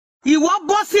Ìwọ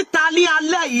bọ́ síta ní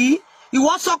alẹ́ yìí,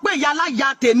 ìwọ sọ pé yálà ya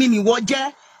tèmi nìwọ jẹ́,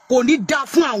 kò ní dá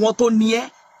fún àwọn tó ní ẹ.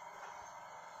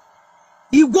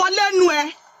 Ìwọ lẹ́nu ẹ.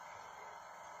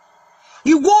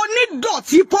 Ìwọ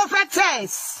onídọ̀tí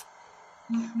prophetess.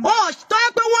 Oh, tó yẹ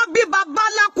pé wọ́n bí bàbá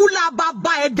lákúlà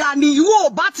bàbá ẹ̀dá ni ìwọ ò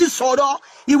bá ti sọ̀rọ̀,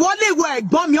 ìwọ lè wọ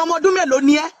ẹ̀gbọ́n mi ọmọ ọdún mélòó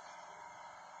ni ẹ?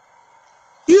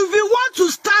 If you want to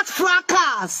start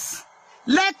fracas,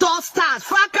 let us start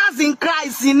fracas in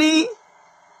Christ ni.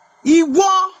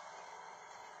 Ìwọ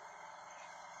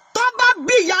tó bá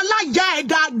bí yálà ya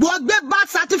ẹ̀dá gbọ́ gbé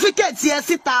birth certificate ẹ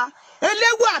síta.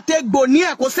 Eléwé àtegbò ní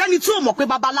ẹ, kò sẹ́ni tí ò mọ̀ pé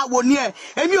babaláwo ní ẹ.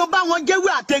 Èmi ò bá wọn jẹ́wé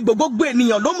àtegbò, gbogbo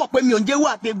ènìyàn ló mọ̀ pé mi ò ń jẹ́wé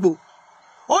àtegbò.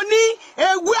 Ó ní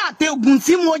ewé àtegbùn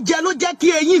tí mo jẹ ló jẹ́ kí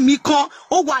eyín mi kan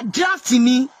ó wà draft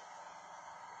ni.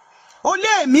 Ó lé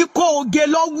èmi kó oge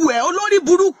lọ́wọ́ ẹ, olórí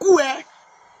burúkú ẹ.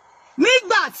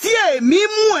 Nígbà tí èmi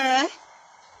mú ẹ,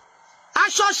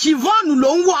 aṣọ ṣìvọ́ọ̀nù ló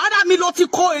ń wọ̀, ara mi ló ti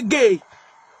kó ege.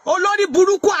 Olórí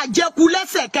burúkú àjẹkù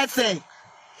lẹ́sẹ̀kẹsẹ̀.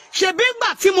 Ṣebí ńgbà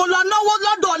tí mo lọ náwó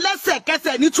lọ́dọ̀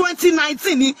lẹ́sẹ̀kẹsẹ̀ ní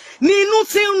 2019 ni inú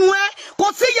tí ń run ẹ́, kò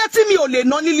sí iye tí mi ò lè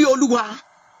ná nílé Olúwa.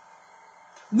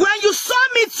 When you saw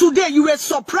me today, you were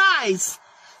surprised.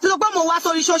 Tí ló pé mo wá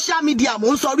sórí social media, mo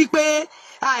ń sọ wípé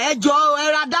ẹjọ́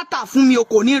ẹ ra data fún mi o,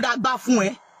 kò ní ra gbá fún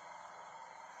ẹ.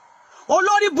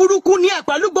 Olórí burúkú ní ẹ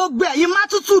pẹ̀lú gbogbo ẹ̀yin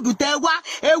mátútùdù tẹ́ wá,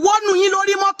 èwo nù yín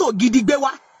lórí mọ́tò gidi gbé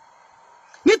wá.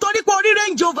 Nítorí pé orí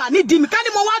Range Rover ní dìmí, ká ní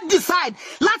mo wá decide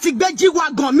láti gbé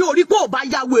G-Wagon mi, orí pé ò bá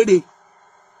ya wèrè.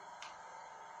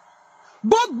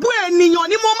 Gbogbo ènìyàn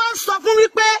ni mo máa ń sọ fún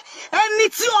wípé ẹni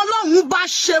tí Ọlọ́run bá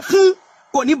ṣe fún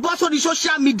kò ní bọ́ sórí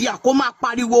social media kó máa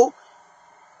pariwo.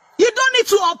 You don't need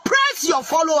to oppress your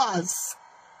followers.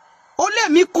 Ó lè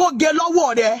mí kó ge lọ́wọ́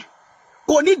rẹ,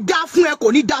 kò ní dá fún ẹ,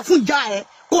 kò ní dá fún ìyá ẹ,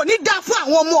 kò ní dá fún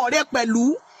àwọn ọmọ rẹ pẹ̀lú.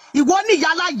 Ìwọ ní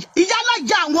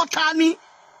ìyálàjà àwọn ta ni.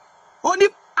 Ó ní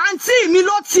àǹtí mi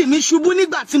ló tì mí ṣubú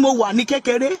nígbà tí mo wà ní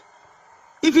kékeré.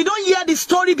 If you don't hear the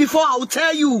story before, I will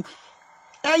tell you.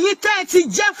 Ẹ̀yin tẹ́ ẹ ti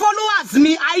jẹ́ followers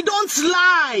mi, I don't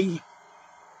lie.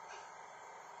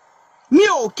 Mi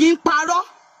ò kí ń parọ́.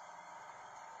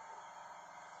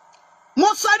 Mo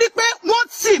sọ rí pé wọ́n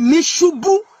tì mí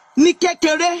ṣubú ní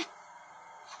kékeré.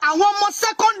 Àwọn ọmọ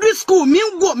secondary school mi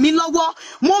ń wò mí lọ́wọ́.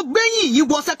 Mo gbẹ̀yìn yìí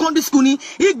wọ secondary school ni.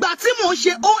 Ìgbà tí mo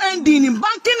ṣe OND ní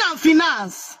banking and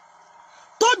finance.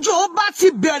 Tójò ó bá ti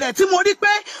bẹ̀rẹ̀ tí mo rí pé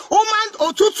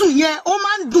òtútù yẹn ó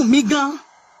máa ń dùn mí gan.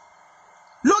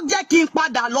 Ló jẹ́ kí n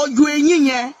padà lọ yọ eyín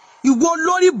yẹn. Ìwọ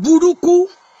lórí burúkú.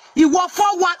 Ìwọ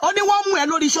 41, ó ní wọ́n mú ẹ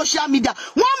lórí social media.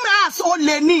 Wọ́n mú as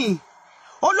olè ní.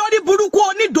 Olórí burúkú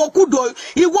onídòkúdò.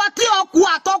 Ìwọ tí ọkù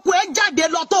àtọkù ẹ jáde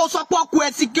lọ tó sọ pé ọkù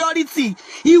ẹ security.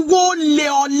 Ìwọ olè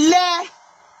ọ̀lẹ.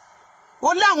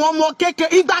 Ó láwọn ọmọ kékeré.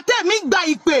 Ìgbà tẹ́mi gba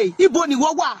ìpè, ibo ni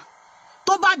wọ́n wà?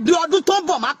 Tó bá di ọdún tó ń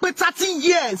bọ̀ máa pé 30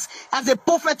 years as a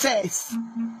prophetess.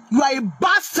 You are a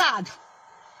bastard.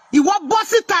 Ìwọ bọ́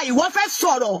síta, ìwọ fẹ́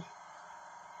sọ̀rọ̀.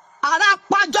 Ara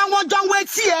pàjọ wọn jọ wọ́n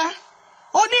etí ẹ.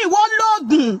 Ó ní ìwọ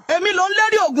lóògùn, èmi ló ń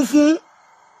lérí ògùn fún.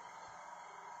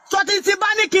 Sọtí tí bá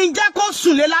ní kí n jẹ́ kó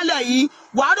sùn lé lálẹ́ yìí,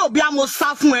 wàá rò bí a mo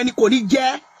sá fún ẹ ni kò ní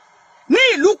jẹ́. Ní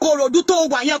ìlú Kòròdú tó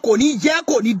wà yẹn kò ní jẹ́,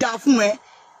 kò ní dá fún ẹ.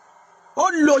 Ó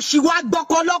lò sí wá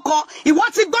gbọ́kọ lọ́kọ. Ìwọ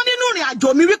ti gbọ́ nínú ìrìn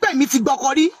àjò mi wípé mi ti gbọ́kọ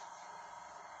rí.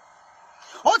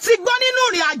 Ó ti gbọ́ nínú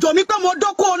ìrìn àjò mi pé mo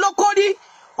dóko olóko rí.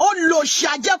 Ó lò sí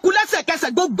àjẹkù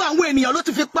lẹ́sẹ̀kẹsẹ̀, gbogbo àwọn ènìyàn ló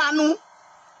ti fi panu.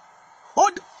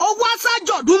 Ó wá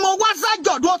sájọ̀dún, mo wá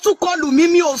sájọ̀dún, ó tún kọlù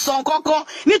mi ò sàn kankan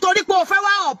nítorí pé o fẹ́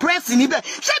wá oppress níbẹ̀.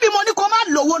 Ṣé bí mo ní kó má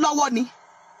lówó lọ́wọ́ ni?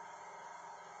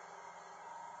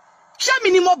 Ṣé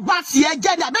mi ni mo bá tiẹ̀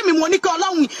jẹ́ ni àbẹ́mi mo ní kí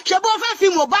Ọlọ́run ṣe bó fẹ́ fi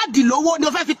Mohbad lówó ni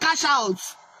o fẹ́ fi cash out.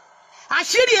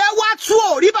 Àṣírí ẹ wá tú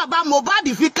orí bàbá Mohbad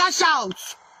fi cash out.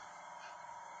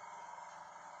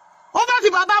 Ó fẹ́ fi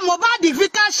bàbá Mohbad fi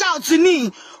cash out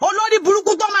ni. Olórí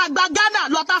burúkú tó máa gba Ghana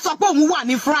lọ tá sọ pé òun wà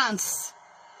ní France.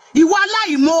 Ìwà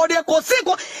aláìmoore kò sí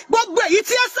gbogbo èyí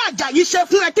tí Ẹ̀sà Àjàyí ṣe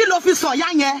fún ẹ kí ló fi sàn yá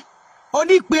yẹn. Ó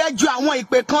ní pé ẹjọ́ àwọn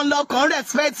ìpè kan lọ́kàn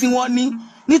respect wọn ni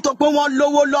nítorí pé wọ́n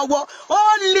lówó lọ́wọ́. Ó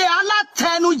lè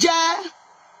alátẹnujẹ.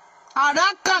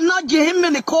 Àràkànná jẹ́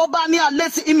ìmìnì kó bá ní alẹ́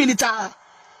sí ìmìnìta.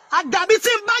 Àdàbí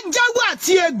tí ń bá jáwé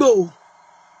àti egbò.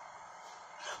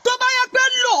 Tó bá yẹ pé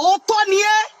lóòótọ́ ni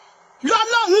ẹ́,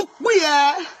 lọ́lọ́run pè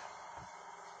ẹ́.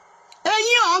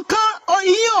 Eyín ọ̀kan,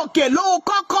 eyín òkè ló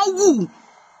kọ́kọ́ wù.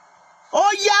 Ó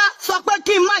yá sọ pé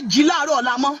kí n má jí láàárọ̀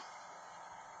ọ̀la mọ́.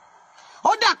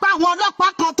 Ó dà pé àwọn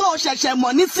ọlọ́pàá kan tó ṣẹ̀ṣẹ̀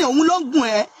mọ̀ nísìn òun ló ń gùn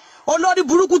ẹ́. Olórí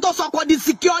burúkú tó sọ pé di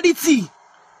security.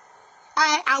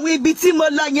 Àwọn ibi tí mo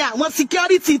lọ yẹn àwọn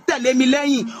security tẹ̀lé mi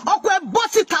lẹ́yìn. Ọkọ ẹ bọ́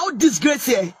síta ó disgrace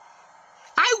ẹ̀.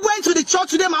 I went to the church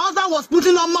today, my husband was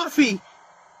putting on Murphy.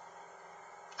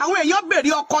 àwọn èèyàn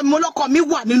béèrè ọkọ mi mo lọ́kọ mi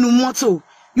wà nínú mọ́tò.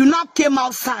 You now came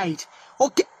outside.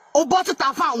 Okay. O bọ́ síta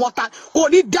fún àwọn ta kò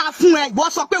ní dá fún ẹ ìwọ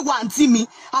sọ pé wà àǹtí mi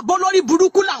àbọ̀ lórí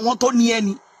burúkú làwọn tó ní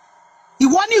ẹni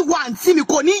ìwọ ní wà àǹtí mi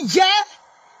kò ní jẹ́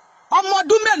ọmọ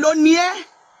ọdún mélòó ni ẹ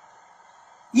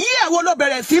yí ẹ̀ wo ló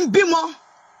bẹ̀rẹ̀ sí ń bímọ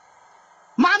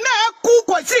màmá ẹ kú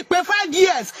kò tí ì pé 5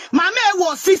 years màmá ẹ wọ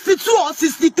 62 or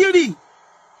 63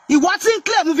 ìwọ tí ń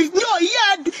claim fi ní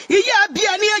iye bí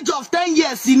ẹ ní age of 10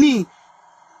 years ni.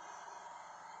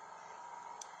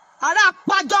 Ara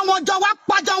pàjọ wọn jọ wá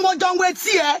pàjọ wọn jọ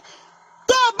wetí ẹ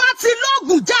tó bá ti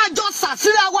lóògùn jáàjọ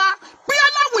sàsíra wa pé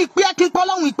Ọlọ́run ìpè ẹ kí n pọ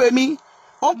Ọlọ́run ìpè mi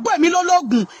ó pè mí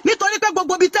lólógùn nítorí pé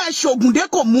gbogbo bí tẹ́ ẹ ṣògùn dé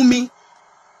kò mú mi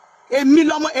èmi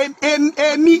lọmọ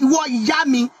èmi ìwọ ìyá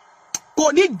mi kò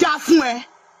ní dá fún ẹ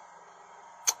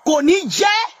kò ní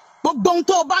jẹ́ gbogbo ohun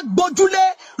tó bá gbójúlé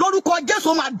lórúkọ Jésù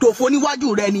máa dòfo níwájú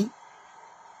rẹ ni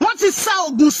wọ́n ti sá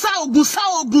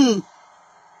ògùn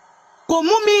kò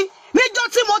mú mi. Níjọ́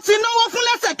tí mo ti náwó fún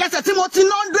lẹ́sẹ̀kẹsẹ̀ tí mo ti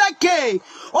ná 100k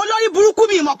olórí burúkú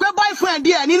mi mọ̀ pé boyfriend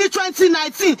ẹ̀ ní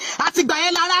 2019 àtìgbà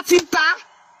yẹn lára ti ń ta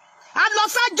a lọ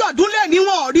sájọ̀dún lè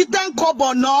níwọ̀n rí 10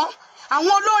 kọ́bọ̀ ná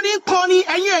àwọn olórin kọrin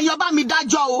ẹ̀yin èèyàn bá mi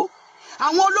dájọ́ o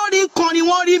àwọn olórin kọrin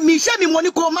wọ́n rí mi ṣé mi mo ní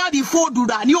kó má rí fóòdù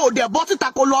rà ní òde bọ́ síta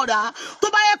kó lọ rà á tó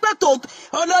bá yẹ pé tó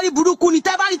olórí burúkú ni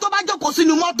tẹ́ bá rí tó bá jókòó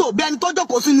sínú mọ́tò bí ẹni tó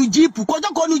jókòó sínú jíìpù kó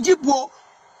jókòó sínú jíìpù o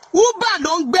Uber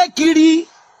ló ń gbé kiri.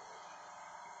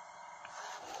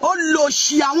 Ó lò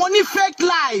ṣì àwọn ní fake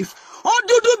life ó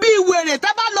dúdú bí ìwèrè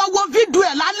tẹ́ bá lọ wo fídíò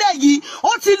ẹ̀ lálẹ́ yìí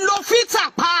ó ti lo filter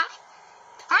pa.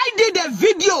 I did a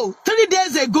video 3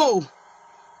 days ago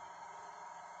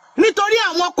nítorí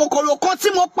àwọn kòkòrò kan tí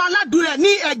mo pa ládùúrẹ̀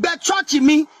ní ẹ̀gbẹ́ church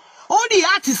mi ó rí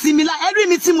àti sinmi la ẹ̀rí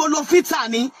mi tí mo lo filter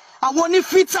ni àwọn ní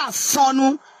filter sọnù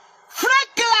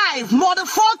fake life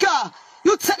motherfucker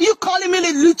you calling me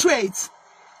illiterate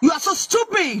you are so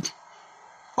stupid.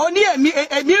 Oni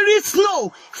èmi rí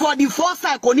snow for the first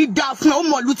time kò ní dá fún ẹ ó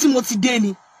mọ̀lú tí mo ti dé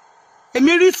ni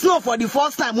èmi rí snow for the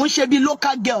first time mo ń ṣe bí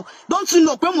local girl don't you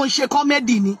know pé mo ń ṣe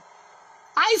comedy ni.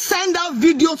 I send that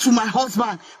video to my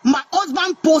husband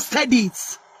posted it.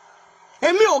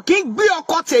 Èmi ò kí ń gbé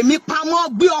ọkọ tèmi pamọ́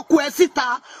gbé ọkọ ẹ síta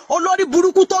olórí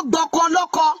burúkú tó gbọ́kọ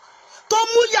lọ́kọ tó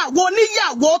mú yàwó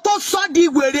níyàwó tó sọ di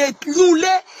wèrè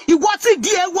nulẹ̀ ìwọ tí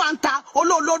díẹ̀ wà ń ta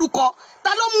olórúkọ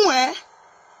ta ló mú ẹ.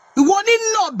 Ìwọ ní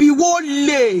nọ̀bì wo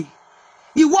lè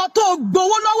ìwọ tó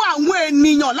gbowó lọ́wọ́ àwọn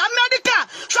ènìyàn l'Amẹ́ríkà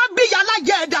ṣọ́bí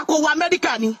yàlájẹ́ ẹ̀dá kò wọ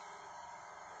Amẹ́ríkà ni.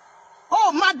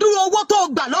 Ó máa dúró owó tó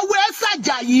gbà lọ́wọ́ ẹ̀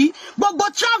ṣàjà yìí gbogbo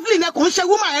travelling ẹ̀ kò ń ṣe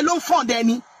woman ẹ̀ ló ń fund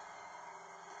ẹni.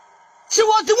 She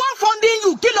was the one funding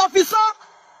you kí ló fi sán.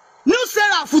 New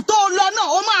Seraph tó lọ náà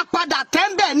ó máa padà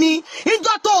tẹ́ńbẹ̀ ni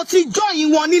ìjọ tó ti join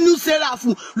wọn ní New Seraph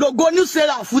lògo New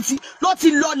Seraph ló ti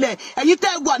lọlẹ̀ ẹ̀yin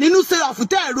tẹ́ wà ní New Seraph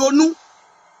tẹ́ ronú.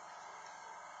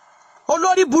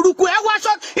 Olórí burúkú ẹ wá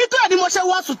ṣọ́ ìtọ́ ẹ̀ ni mo ṣe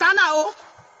wọ sùtánà o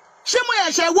ṣé mo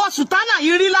ẹ̀ṣẹ̀ wọ sùtánà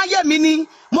yìí rí láyé mi ni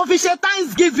mo fi ṣe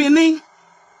Thanksgiving ni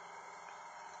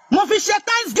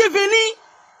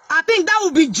I think that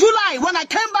would be July when I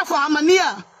came back from Armenia.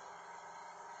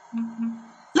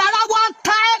 Lára wá ń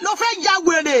ta ẹ́ ló fẹ́ ya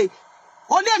wèrè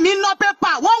ó lé mi ná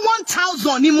pépà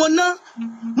 1,000 ni mo ná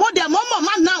mo dẹ̀ mọ́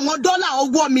má ná àwọn dọ́là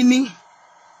ọwọ́ mi ni.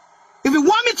 If you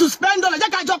want me to spend dollar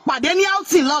jẹ́ ká jọ pàdé ní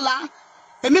outing lọ́la.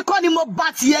 Èmi kọ́ ni mo bá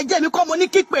ti ẹjẹ́ èmi kọ́ mo ní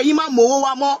kípè yín máa mọ̀wó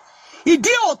wa mọ́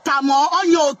ìdí òòtà mọ́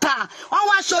ọyàn òòtà wọ́n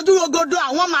wá aṣojú rogodo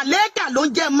àwọn màlẹ́kà ló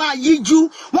ń jẹ́ máa yíjú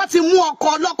wọ́n ti mú ọkọ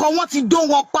ọlọ́kọ wọ́n ti dó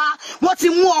wọn pa wọ́n ti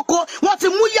mú ọkọ wọ́n ti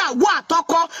mú yàwó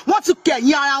àtọkọ wọ́n ti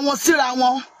kẹ̀yìn ara wọn síra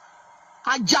wọn.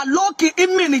 Àjàlókì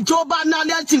ìmìnì jọba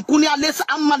nálẹ́ tí kú ní alẹ́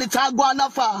amánitàgbọ́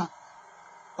aláfà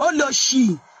ó lọ ṣì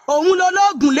òun ló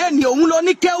lóògùn lẹ́ni òun ló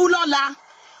ní kéwú lọ́la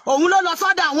òun ló lọ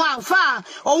sọ́dọ̀ àwọn àfáà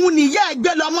òun nìyá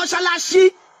ẹgbẹ́ lọ mọ́ṣáláṣí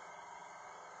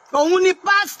òun ni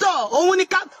pásítọ̀ òun ni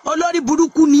olórí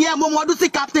burúkú ni ẹ mọ ọdún sí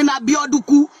Captain Abiodun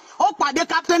kú ó pàdé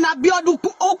Captain Abiodun kú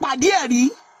ó pàdé ẹ̀rí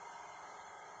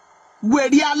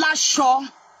wèrè aláṣọ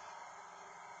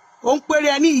ó ń pèrè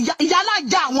ẹni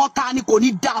ìyálàjà àwọn ta ni kò ní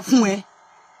dáa fún ẹ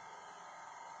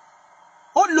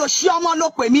ó lò sí ọmọ ló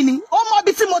pè mí ni ó mọ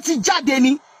bí tí mo ti jáde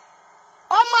ni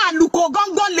ọmọ àlùkò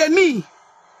gángan lèmi.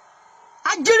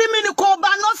 Ajiri mi ni kò bá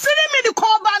ná sírí mi ni kò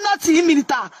bá ná tì mí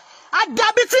níta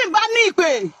àdàbí tí n bá ní ìpè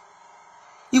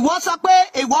ìwọ sọ pé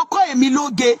ìwọ kọ́ èmi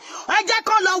lóge ẹ jẹ́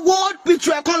kán lọ wo old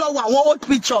picture ẹ kán lọ wo àwọn old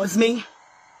pictures mi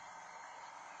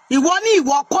ìwọ ní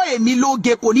ìwọ kọ́ èmi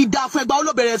lóge kò ní dá fún ẹgbàá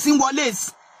olóbẹ̀rẹ̀ sí wọlé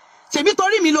ṣèbí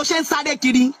torí mi ló ṣe ń sáré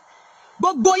kiri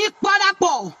gbogbo yín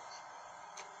parapọ̀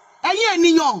ẹ̀yin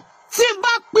ènìyàn tí n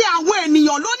bá pe àwọn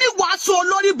ènìyàn lóní wàásù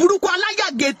olórí burúkú aláyà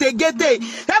gètègètè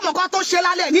ẹ mọ̀ kan tó ṣe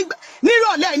lálẹ́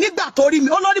nírọ̀lẹ́ nígbà tó rí mi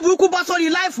olórí burúkú bọ́ sórí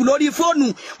láìfù lórí fóònù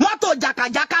mọ́tò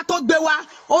jàkàjàkà tó gbé wá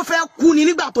ó fẹ́ kú ni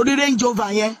nígbà tó rí Range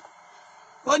Rover yẹn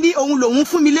ó ní òun lòun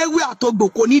fún mi léwé àtògbò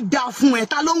kò ní dá fún ẹ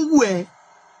ta ló ń wù ẹ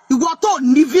ìwọ tó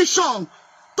ní vision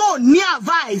tó ní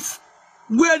advice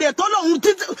wèrè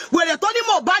tó ní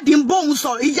Mohbad ń bóun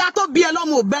sọ̀rọ̀ ìyá tó bí ẹ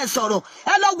lọ́mọ ò bẹ́ẹ̀ sọ̀rọ̀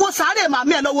ẹ lọ wo sáré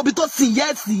màmí ẹ lọ wo bí tó sì yẹ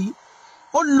sí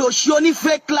ó lò sí oní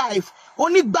fake life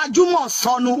onígbàjúmọ̀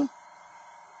sọnù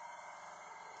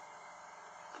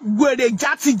wèrè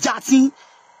játijàti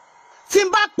tí n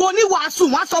bá po oníwàásù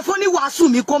wọn sọ fún oníwàásù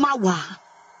mi kó má wà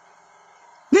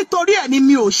nítorí ẹ ni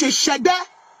mi ò ṣe ṣẹgbẹ́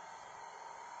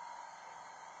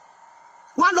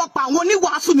wọn lọ pa àwọn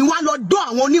oníwàásù mi wọn lọ dán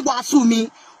àwọn oníwàásù mi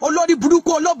olórí burúkú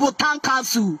olóbo town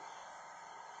council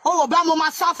ó bá mo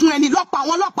máa sá fún ẹni lọ́pàá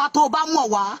àwọn ọlọ́pàá tó bá mọ̀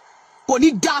wá kò ní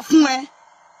dá fún ẹ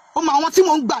ó mọ àwọn tí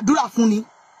mò ń gbàdúrà fún ni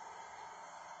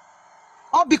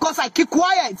all because I keep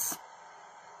quiet.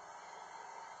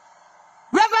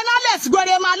 Reverend Alex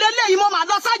gbèrè máa lélẹ́yìn mo máa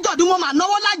lọ sájọ̀dún mo máa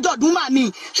náwó lájọ̀dún mà ní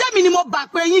ṣé mi ni mo bà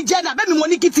pé yín jẹ́ náà bẹ́ẹ̀ mi mo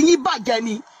ní kí ti yín bàjẹ́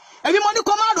ni èmi mo ní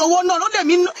kó má rówó náà ló lè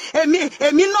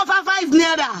èmi ná 5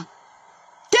 naira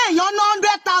kéèyàn ná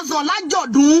 100,000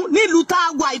 lájọ̀dún nílùú tá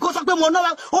a wà yìí kó sọ pé mo ná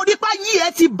orípa yìí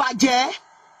ẹ ti bàjẹ́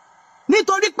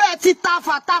nítorí pé ẹ ti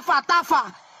tafa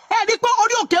ẹ rí pé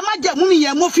orí òkè májẹ̀mú mi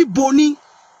yẹn mo fi bò ni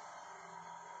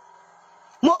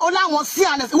mo láwọn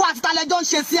CNS wà àti talẹ́jọ́ ń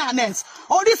ṣe CNS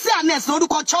orí CNS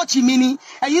orúkọ chọ́ọ̀chì mi ni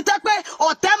ẹ̀yin tẹ́ pé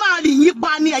ọ̀tẹ́ máa rìn yín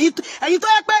pa ni ẹ̀yin tó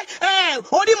yẹ pé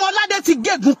orí mọ́ládé ti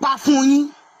gégùn pa fún yín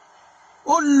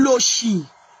ó lò ṣì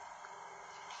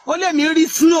ó lè mi rí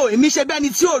snow èmi ṣe bẹ́ẹ̀ ni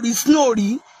tí ò rí snow rí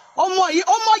ó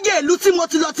mọ̀ye ìlú tí mo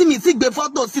ti lọ tí mi ti gbé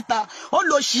fọ́tò síta ó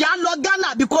lò ṣì á lọ Ghana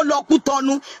àbí kó lọ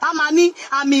Kútọ́nù a máa ní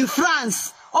I'm in France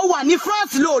ó wà ní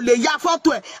France ló lè ya fọ́tò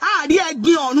ẹ̀ àárí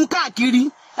ẹgbin ọ̀run káàkiri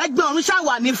ẹgbin ọ̀run ṣáà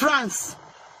wà ní France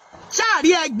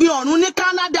ṣáàrí ẹgbin ọ̀run ní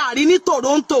Canada rí ní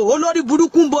Toronto olórí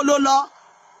burúkú ń bo ló lọ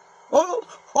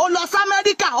ó lọ sí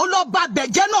Amẹ́ríkà ó lọ ba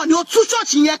bẹ̀jẹ́ náà ni ó tú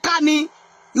ṣọ́ọ̀ṣì yẹn ká ni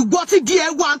ìgbọ́ tí díẹ̀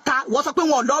wá ń ka wọ́n sọ pé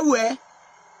wọn lọ́rùn ẹ̀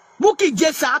Bukky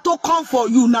Jesse tó come for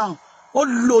you now ó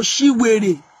lò sí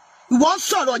wèrè ìwọ ń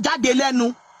sọ̀rọ̀ jáde lẹ́nu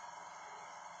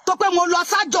tó pé mo lọ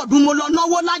sájọ̀dún mo lọ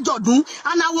náwó lájọ̀dún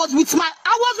and I was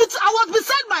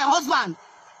beside my husband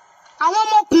àwọn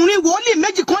ọmọkùnrin wòlíì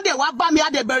méjì kan dẹ̀ wá bá mi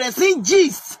adẹ̀ bẹ̀rẹ̀ sí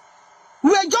gist we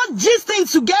were just gisting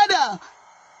together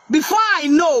before I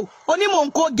know onímọ̀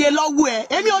nǹkan ge lọ́wọ́ ẹ̀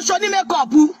èmi ò ṣọ ní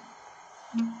makeup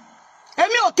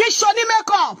èmi ò kí ṣọ ní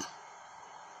makeup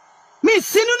mi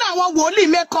sí nínú àwọn wòlíì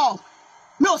makeup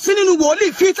mi ò sí nínú wòlíì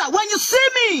filter when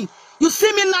you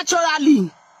see me naturally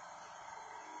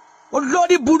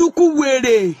olórí burúkú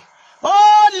wèrè ó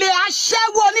lè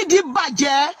aṣẹ́wó nídìí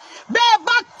bàjẹ́ bẹ́ẹ̀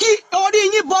bá kí orí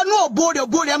yín bọnú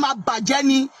òbórè máa bàjẹ́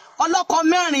ni ọlọ́kọ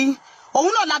mẹ́rin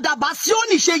òun náà ládàbà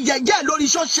Síónì ṣe yẹ̀yẹ́ lórí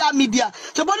social media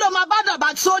ṣùgbọ́n ló máa bá dàbà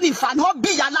Síónì fà ní wọ́n bí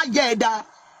ìyá láyé ẹ̀dá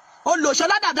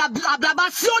olùṣọ́lá dàbà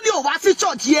Síónì ò wá sí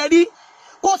ṣọ́ọ̀ṣì ẹ rí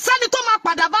kò sẹ́ni tó máa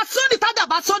padà bá Síónì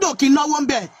tádàbà Síónì ò kì í náwó ń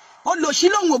bẹ̀ olùṣí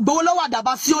lòun ò gbowó lọ́wọ́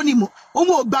àdàbà Síónì mọ́ òun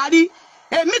ò gbà rí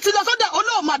èmi ti lọ sọ́dọ̀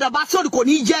olóòmù àdàbà Síónì kò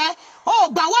ní jẹ́ ó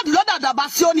gbà wọ́ọ̀dù lọ́dọ̀ àdàbà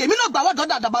Síónì èmi náà gbà wọ́ọ̀dù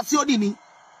lọ́dọ̀ àdàbà Síónì ni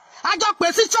àjọ pè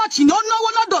sí ṣọ́ọ̀ṣì ni ó náwó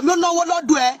lọ́dọ̀ mi ó náwó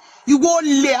lọ́dọ̀ ẹ ìwọ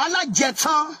olè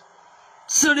alájẹtán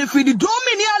sèrèfìdì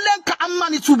dómìnì ẹlẹ́ka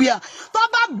amánitubia tó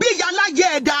bá bí ìyá alájẹ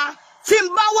ẹ̀dá tí n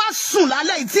bá wá sùn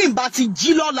lálẹ́ tí n bá ti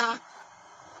jí lọ́la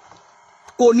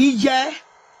kò ní yẹ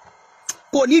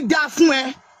kò ní dá fún ẹ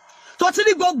tó ti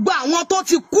ní gbogbo àwọn tó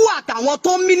ti kú àtàwọn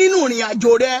tó ń mí nínú ìrìn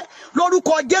àjò rẹ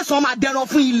lórúkọ Jésù máa dẹran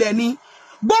fún ilẹ̀ ni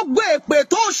gbogbo èpè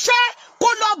tó ṣẹ́ kó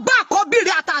lọ bá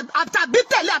àkọ́bìnrin àtàbí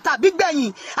tẹ̀lé àtàbí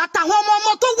gbẹ̀yìn àtàwọn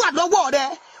ọmọ tó wà lọ́wọ́ rẹ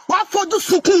wàá fojú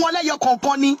sunkún wọn lẹ́yọ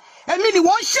kọ̀ọ̀kan ni èmi ni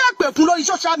wọ́n ń ṣe èpè fún lórí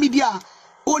social media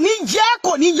kò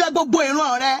ní yẹ gbogbo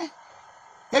ìran rẹ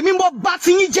èmi mo bá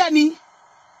ti yín jẹ́ ni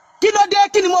kí ló dé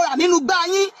kí ni mo rà nínú gbá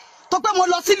yín tó pé mo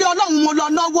lọ sílé Ọlọ́run mo lọ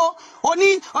náwó oní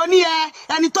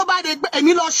ẹni tó bá dé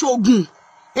èmi lọ ṣoògùn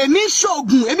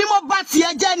èmi mo bá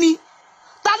tiẹ̀ jẹ́ ni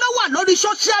ta ló wà lórí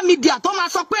social media tó máa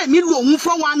sọ pé èmi lò òun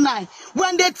 419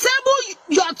 when they table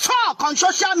your talk on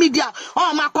social media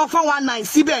ọ máa kọ 419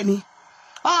 síbẹ̀ ni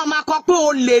ọ máa kọ pé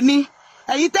o lè ní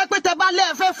ẹ̀yin tẹ́ pé tẹ́ bá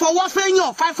lẹ́ẹ̀fẹ́ fọwọ́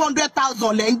fẹ́yàn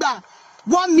 500,000 lẹ́ ń gbà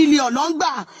 1 million ló ń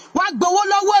gbà wá gbowó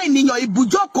lọ́wọ́ ènìyàn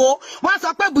ibùjókòó wá sọ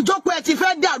pé ibùjókòó ẹ ti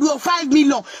fẹ́ dàrú o 5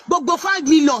 million gbogbo 5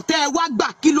 million tẹ́ ẹ wá gbà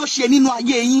kí ló ṣe nínú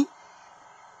ayé yín.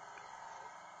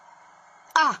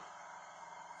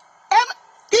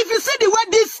 If you see the way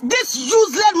this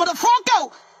useless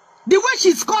motherfucker, the way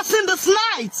she's causing this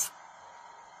night,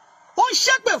 ó ń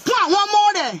ṣépè fún àwọn ọmọ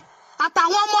rẹ̀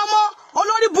àtàwọn ọmọ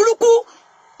olórí burúkú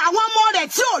àwọn ọmọ rẹ̀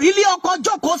tí ò rí lé ọkọ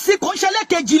jókòó sí kò ń ṣe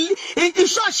lẹ́kejì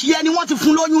ṣọ́ọ̀ṣì yẹn ni wọ́n ti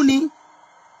fún lóyún ni.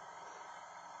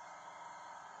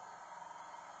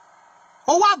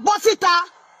 ó wá bọ́ síta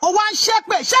ó wá ń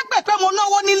ṣépè pé mo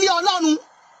náwó nílé Ọlọ́run.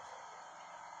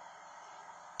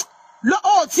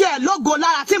 Ó tiẹ̀ lógo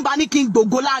lára tí n bá ní kí n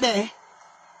gbògo lára ẹ̀.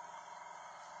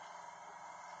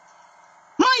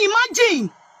 Mo imagine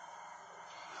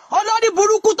olórí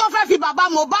burúkú tó fẹ́ fi bàbá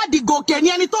Mohbad gòkè ní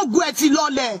ẹni tó gu ẹ̀ ti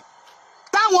lọlẹ̀.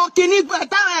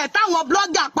 Táwọn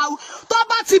blogger pa tó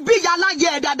bá ti bí ìyá láyé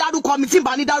ẹ̀dá dárúkọ mi tí n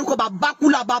bá ní dárúkọ bàbá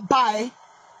kúlà bàbá ẹ̀.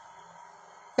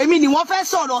 Èmi ni wọ́n fẹ́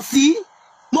sọ̀rọ̀ sí.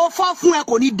 Mo fọ́ fún ẹ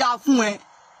kò ní dáa fún ẹ.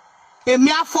 Èmi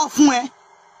á fọ́ fún ẹ.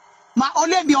 Ma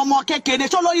olemi ọmọ kékeré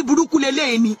tó lórí burúkú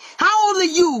lélẹ́yìn ni. How old are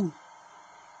you?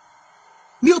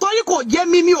 Mi ò torí kò yé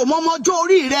mi ò mọ ọmọjọ́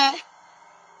orí rẹ.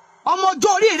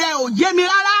 Ọmọjọ́ orí rẹ ò yé mi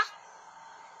rárá.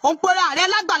 Ó ń pera rẹ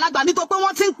lágbàlagbà nítorí pé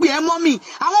wọ́n ti ń pè ẹ́ mọ́ mi.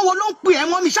 Àwọn wo ló ń pè ẹ́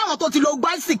mọ́ mi? Ṣáwọn tó ti lo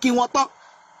gbáìsìkì wọn tán.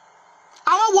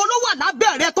 Àwọn wo ló wà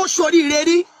lábẹ́ rẹ tó ṣoríire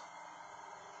rí?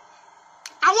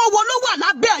 Àwọn wo ló wà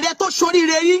lábẹ́ rẹ tó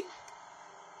ṣoríire rí?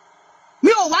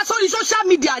 Mi ò wá sórí social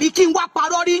media rí kí n wá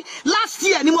parọ́ rí. Last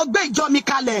year ni mo gbé ìjọ mi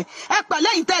kalẹ̀. Ẹ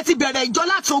pẹ̀lẹ́ yín tẹ́ ti bẹ̀rẹ̀ ìjọ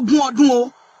láti 20 ọdún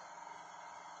o.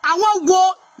 Àwọn wo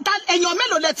èèyàn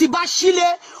mélòó lẹ ti bá sílé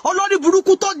olórí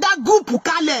burúkú tó dá gúùpù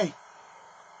kalẹ̀.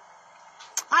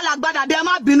 Alàgbàdà dé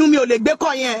má bínú mi ò lè gbé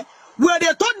kọ yẹn. Wèrè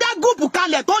tó dá gúùpù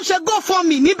kalẹ̀ tó ń ṣe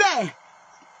GoFundMe níbẹ̀.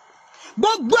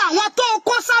 Gbogbo àwọn tó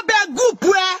kó sábẹ́ gúùpù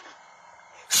ẹ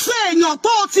ṣe èèyàn tó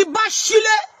ti bá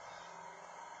sílé.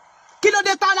 Kí ló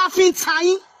dé tára fi ń ta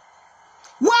yín?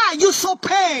 Why are you so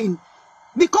pain?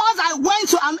 Because I went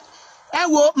to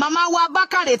Mama wa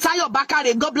Bakare, Tayo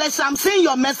Bakare, God bless you. I'm seeing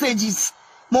your messages.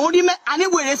 Mo rí ani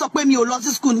wèrè sọ pé mi ò lọ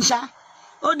sí school ní ṣá.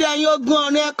 Ó dé ẹ̀yin ogun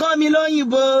ọ̀nà ẹ̀kọ́ mi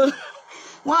lóyìnbó.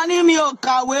 Wọ́n ní mi ò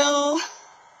kàwé o.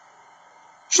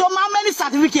 Show me how many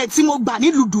certificates tí mo gbà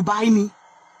nílùú Dubai ni.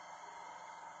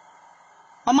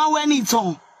 Mama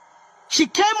Weniton. She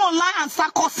came online and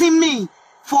started cursing me.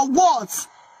 For what?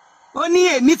 Ó ní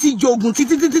èmi ti jogun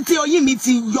títí oyin mi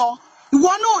ti yọ.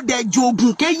 Ìwọ náà dẹ̀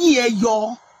jogun kéyìn ẹ yọ.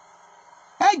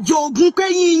 Ẹ jogun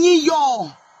kéyìn yín yọ.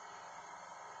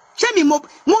 Ṣé mi mo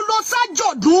lọ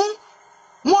sájọ̀dún.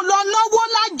 Mo lọ náwó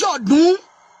lájọ̀dún.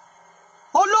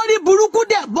 Olórí burúkú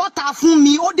dẹ̀ bọ́ta fún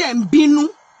mi, ó dẹ̀ ń bínú.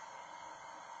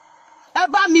 Ẹ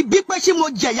bá mi bí pé ṣé mo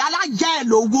jẹ̀yà láyà ẹ̀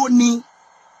lówó ni.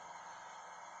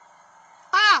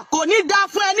 Kò ní dá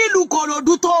fún ẹ nílùú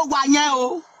Kòròdú tó wà yẹn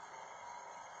o.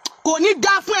 Kò ní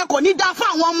dá fún ẹ, kò ní dá fún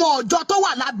àwọn ọmọ ọ̀dọ́ tó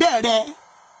wà lábẹ́ rẹ̀.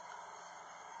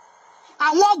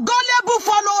 Àwọn gullible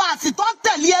followers tó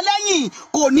tẹ̀lé ẹ lẹ́yìn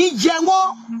kò ní jẹ wọ́n.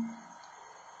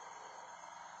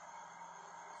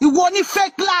 Ìwọ ní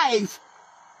fake life.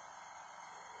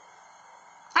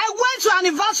 I went to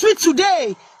anniversary today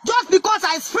just because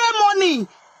I spray money.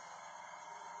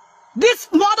 This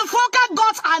motherfucker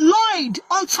got annoyed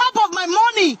on top of my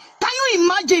money. Can you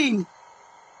imagine?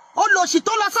 Ó lọ sí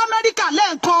tó lọ sí America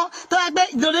lẹ́ẹ̀kan tó ẹgbẹ́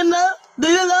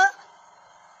ìdòdó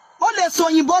ó lè sọ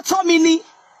òyìnbó tó mi ni.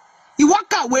 Ìwọ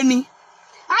kàwé ni.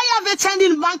 I have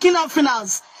attended banking and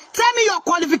finance. Tell me your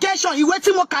qualification. Ìwé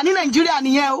tí mo kà ní Nigeria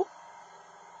nìyẹn o.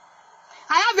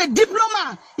 I have a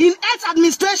diploma in health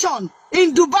administration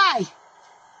in Dubai.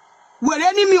 Wèrè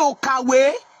ni mi ò kàwé.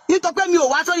 Nítorí pé mi ò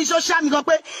wá sórí social media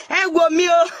pé ẹ wò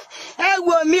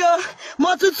mí o,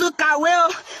 mo tuntun kàwé o,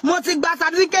 mo ti gba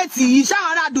certificate yìí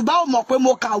ṣáwọn ará Dubai ò mọ̀ pé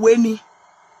mo kàwé ni.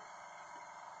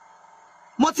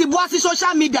 Mo ti bọ́ sí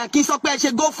social media kí n sọ pé ẹ ṣe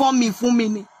GoFundMe fún mi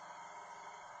ni.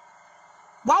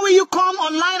 Why will you come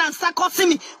online and start cursing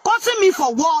me? Cursing me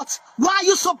for what? Why are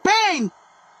you so pain?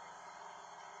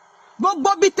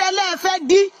 Gbogbo bí tẹ́lẹ̀ ẹ fẹ́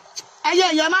dí.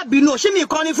 Ẹyẹ má bínú ṣé mi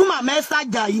kọrin fún Màmá Esther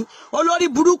Ajayi olórí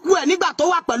burúkú ẹ nígbà tó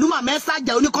wà pẹ̀lú Màmá Esther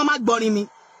Ajayi ó ní kó má gbọ́rin mi.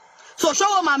 So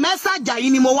ṣọ́wọ́ Màmá Esther Ajayi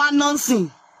ni mo wá nọ́ọ̀sìn.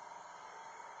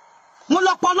 Mo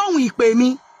lọ pọ̀ lọ́hùn ìpè mi.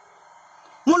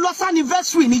 Mo lọ sí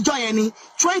anniversary níjọ́ yẹn ni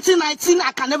 2019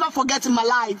 I can never forget in my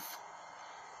life.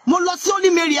 Mo lọ sí Holy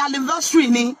Mary anniversary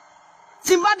ni.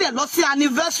 Tí n bá dẹ̀ lọ sí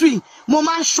anniversary mo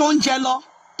máa ń ṣoúnjẹ lọ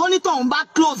tó ní tóun bá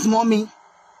close mọ́ mi.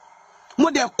 Mo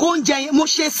dẹ̀ kó oúnjẹ, mo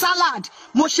ṣe salad,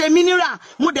 mo ṣe mineral,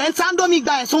 mo dẹ̀ ń tandomi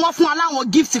gba ẹ̀sùn wọn fún aláwọn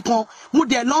gift kan, mo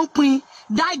dẹ̀ lọ ń pín.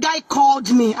 That guy called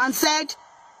me and said,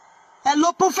 "Hello,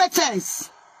 prophetess.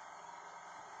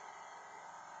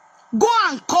 Go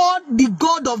and call the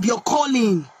God of your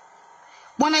calling."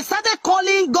 When I started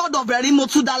calling God of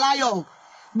Motundalayo,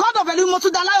 God of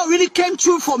Motundalayo really came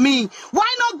true for me. Why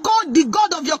not God, the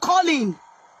God of your calling?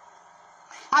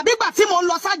 Àbígbà tí mo ń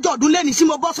lọ sájọ̀dún lẹ́ni tí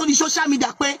mo bọ́ sórí social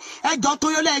media pé ẹjọ́ tó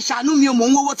yọ lẹ́ ṣàánú mi ò mò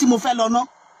ń wówó tí mo fẹ́ lọ ná.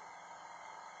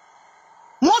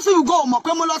 Wọ́n most people go mọ̀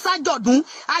pé mo lọ sájọ̀dún.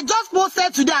 I just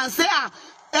posted today and say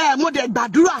mo dẹ̀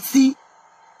gbàdúrà sí.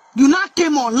 You now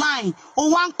came online. O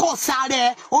wá ń kọ̀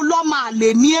sáré. O lọ máa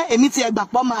lè ní ẹ́. Èmi ti ẹgbà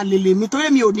pọ̀ máa lè lè mi. Torí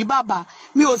mi ò ní bàbá.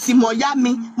 Mi ò sì mọ̀ yá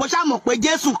mi. Mo ṣá mọ̀ pé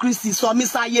Jésù Kristi sọ mí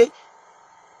sáyé.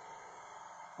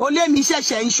 O lé mi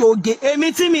ṣẹ̀ṣẹ̀ ń ṣoge.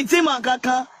 Èmi tí mi tí mọ̀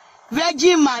kankan.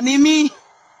 Virgin man ni mí.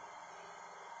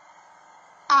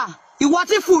 Ìwọ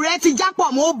tí fùrẹ́ ti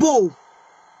jápọ̀ mọ́ bò.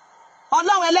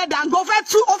 Ọlọ́run ẹlẹ́dàá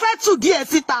ó fẹ́ tú díẹ̀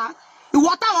síta.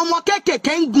 Ìwọ táwọn ọmọ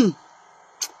kéékèèké ń gùn.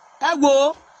 Ẹ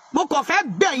wo. Mo kàn fẹ́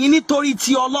bẹ̀ yín nítorí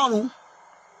ti Ọlọ́run.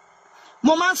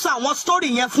 Mo máa ń sọ àwọn story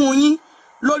yẹn fún yín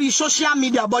lórí social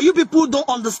media, but you people don't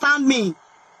understand me.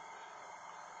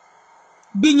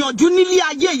 Gbìyànjú nílé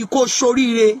ayé yìí kó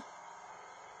ṣoríire.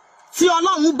 Tí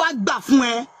Ọlọ́run bá gbà fún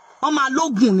ẹ, ó máa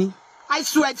lógun ni. I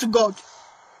swear to God.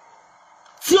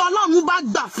 Tí Ọlọ́run bá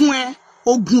gbà fún ẹ,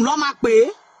 ogun ló máa pè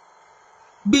é.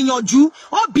 Gbìyànjú,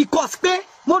 because pé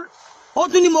ó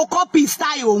tún ní mo copy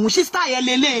style òun, ṣí style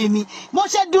ẹlẹ́lẹ́ mi. Mo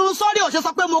ṣe dirun sórí, ó ṣe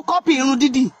sọ pé mo copy irun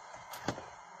dídì.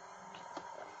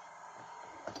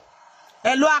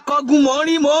 Hello akọgun, mo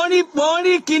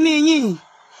rí kíní yín.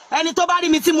 Ẹni tó bá rí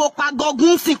mi tí mo pa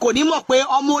gọgún sí kò ní mọ̀ pé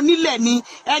ọmọ onílẹ̀ ni,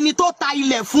 ẹni tó ta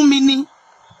ilẹ̀ fún mi ni.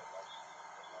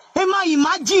 Ẹ má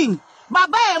imagine,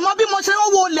 bàbá ẹ̀ mọ̀ bí mo ṣe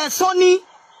rówó lẹ̀ sọ ni.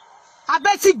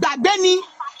 Abẹ́ ti gbàgbé ni.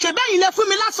 Ṣebẹ́ yìí lẹ fún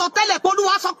mi lásọ tẹ́lẹ̀ pé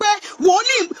Olúwa sọ pé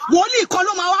wòlíì kan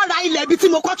ló máa wá ra ilẹ̀ ibi tí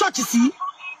mo kọ́ church sí.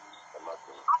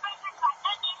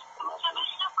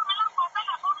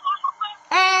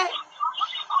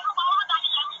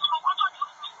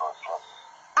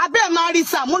 Abẹ́ máa rí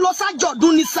sà, mo lọ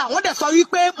sájọ̀dún ni sà, wọ́n dẹ̀ sọ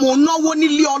wípé mò ń náwó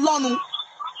nílé Ọlọ́run.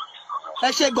 Ẹ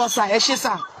ṣé gọ̀sà, ẹ ṣé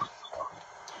sà.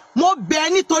 Mo bẹ̀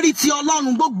nítorí ti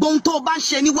Ọlọ́run, gbogbo ohun tó bá ń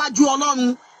ṣe níwájú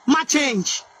Ọlọ́run má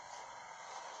change.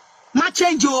 Má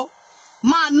change o,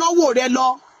 máa náwó rẹ lọ,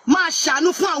 máa ṣàánú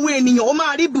fún àwọn ènìyàn, ó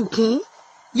máa rí bùkún.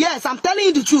 Yes, I'm telling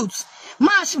you the truth.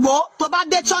 Máa ṣìwọ́ tó bá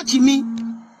dé church mi.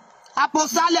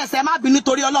 Apostles ẹ má bínú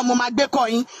torí Ọlọ́run mo máa gbé kọ́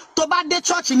yín. Tó bá dé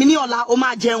church mi ní ọ̀la, ó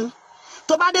máa jẹun.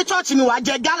 Tó bá dé church mi wàá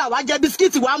jẹ gala, wàá jẹ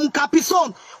biscuit, wàá mu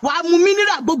capsule, wàá mu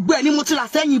mineral, gbogbo ẹ̀ ni mo ti rà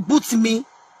sẹ́yìn boot mi.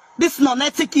 This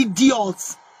non-ethic idiot.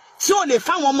 Tí ò lè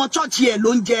fáwọn ọmọ church yẹn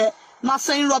ló ń jẹ, not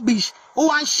saying rubbish. Ó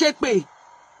wá ń ṣépè.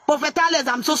 Prophetess,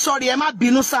 I'm so sorry, ẹ má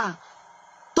bínú sà.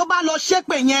 Tó bá lọ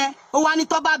ṣépè yẹn, ó wá ní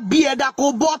tó bá bí ẹ̀dá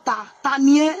kó bọ́ta, ta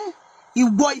ni ẹ́?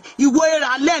 Ìwọ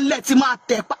era lẹ́nlẹ̀ tí máa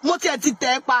tẹ̀ pa, mo tiẹ̀ ti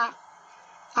tẹ̀ pa.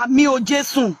 Àmì o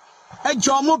Jésù, ẹ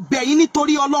jọ̀ọ́ mo bẹ̀ yín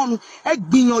nítorí Ọlọ́run, ẹ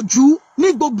gbìyànjú ní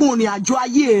gbogbo ìrìn àjò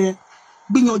ayé rẹ,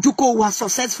 gbìyànjú kó wà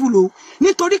successful o.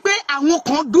 Nítorí pé àwọn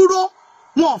kan dúró,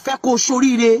 wọn ò fẹ́ kó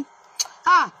ṣoríire.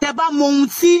 Tẹ́ bá mọ ohun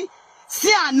tí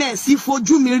àná sí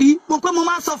fojú mi rí, mo pé mo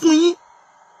máa sọ fún yín.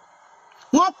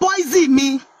 Wọ́n poison mi.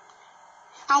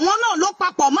 Àwọn náà ló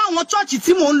papọ̀ mọ́ àwọn church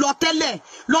tí mò ń lọ tẹ́lẹ̀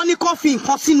lọ ní kó fi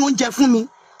nǹkan sínú oúnjẹ fún mi.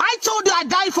 I told you I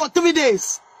died for 3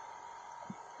 days.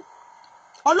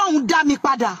 Ọlọ́run dá mi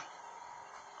padà.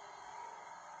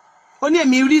 Ó ní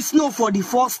èmi rí snow for the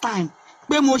first time.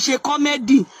 Pé mo ṣe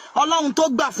comedy. Ọlọ́run tó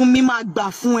gbà fún mi máa gbà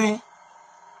fún ẹ.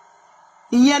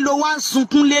 Ìyẹn ló wá ń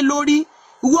sunkún lé lórí.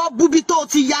 Ìwọ búbí tó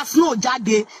ti ya snow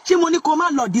jáde. Ṣé mo ní kó má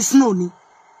lọ di snow ni?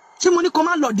 Ṣé mo ní kó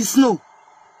má lọ di snow?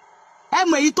 Ẹ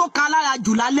mọ̀ èyí tó ka lára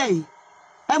jù lálẹ́ yìí.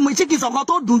 Ẹ mọ̀ chicken sọ̀kan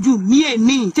tó dùn jù ní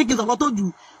èní. Chicken sọ̀kan tó jù.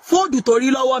 Fóòdù tó rí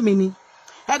lọ́wọ́ mi ni.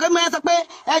 Ẹgbẹ́ mi yẹn sọ pé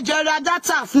ẹ jẹ́ ra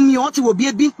data fún mi. Wọ́n ti wò bí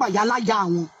ebi ń pàyà láyà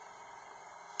àwọn.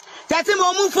 Tẹ́tí mo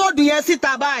mú fóòdù yẹn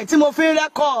síta báyìí tí mo fi ń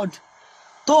rẹ́kọ̀d.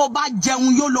 Tó o bá jẹun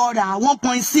yóò lọ rà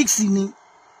 1.6 ni.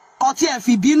 Ọtí ẹ̀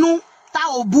fi bínú tá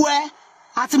ò bú ẹ.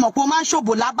 Àti mọ̀ pé o máa ń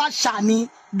ṣòbò lábàṣà ni.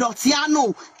 Dọ̀tíánò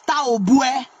tá ò bú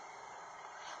ẹ.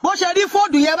 Bó ṣe rí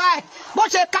fóòdù yẹn báyìí, bó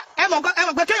ṣe ká ẹ mọ̀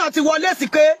pé kéèyàn ti wọlé sí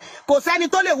pé kò sẹ́ni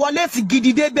tó lè wọlé sí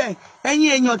gidi débẹ̀.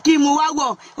 Ẹ̀yin èèyàn kí mo wá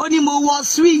wọ̀, ó ní mo wọ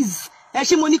Swiss. Ẹ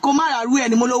ṣé mo ní kó má ra rú ẹ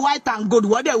ni mo lo white and gold,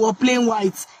 wọ́n dẹ̀ wọ plain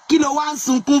white. Kí ló wá ń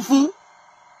sunkún fún?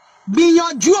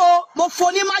 Gbìyànjú o, mo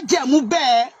foni má jẹ̀mú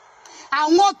bẹ́ẹ̀.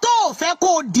 Àwọn tó ò fẹ́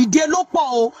kó dìde ló pọ̀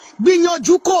o.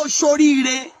 Gbìyànjú kó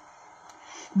ṣoríire.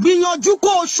 Gbìyànjú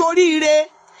kó ṣoríire.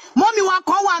 Mọ́mí wa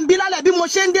kan wà ń bí lálẹ́ bí mo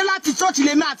ṣe ń dé láti church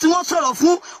lèmi àti wọ́n sọ̀rọ̀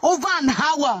fún over an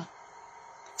hour.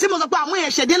 Tí mo sọ pé àwọn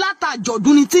èèyàn ṣẹ̀dé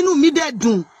látàjọ̀dún ni tínú mi dẹ̀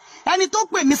dùn. Ẹni tó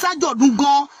pè mí sájọ̀dún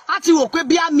gan, á ti rò pé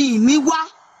bí àmì mi wá.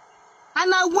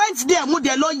 And I went there, mo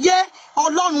dẹ̀ lọ yẹ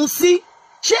Ọlọ́run sí.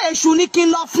 Ṣé èṣù ní kí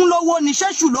n lọ fún lówó ni? Ṣé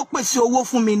èṣù ló pèsè owó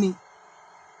fún mi ni?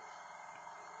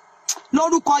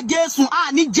 Lórúkọ Jésù,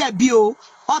 ní jẹ̀bi o.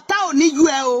 Ọ̀tá ò ní yú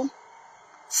ẹ o.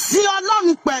 Sí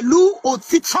Ọlọ́run pẹ̀lú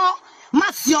òtítọ́. Má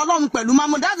sí Ọlọ́run pẹ̀lú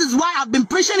mammon. That is why I've been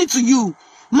preaching it to you.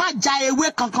 Má ja ewé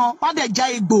kankan, má dẹ̀ ja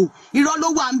egbò. Irọ́ ló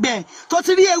wà ńbẹ̀. Tó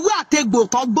ti rí ewé àtegbò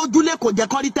tó gbójúlé kò jẹ́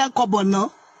kó rí 10 kọ́bọ̀ ná.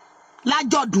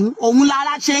 lájọ̀dún òun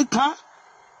lára ṣe ń kan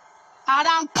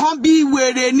ara ń kan bí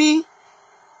wèrè ni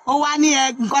ó wá ní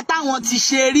nǹkan táwọn ti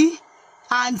ṣe rí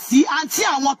àǹtí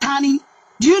àwọn tani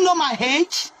do you know my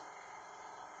age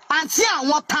àǹtí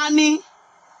àwọn tani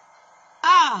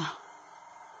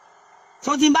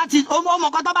so tí n bá ti ọmọ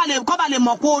kan tó bá lè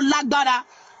mọ̀ pé ó lágbára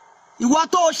ìwọ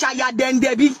tó ṣàyà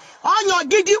dẹ̀ǹdẹ̀ bí ọyàn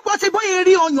gidi bó ti bóyá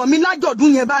rí ọyàn mi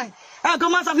lájọ̀dún yẹn báyìí ẹ̀kan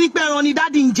máa sọ fún pé ẹran ni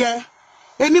dádì ń jẹ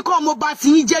èmi kọ́ mo bá ti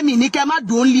yín jẹ́ mi ní kẹ́ má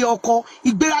dùn lé ọkọ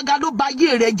ìgbéraga ló ba ayé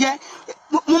rẹ jẹ́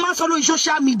mo máa sọ lórí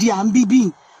social media ń bíbí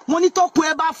mo ní tọ́kùn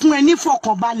ẹ bá fún ẹ ní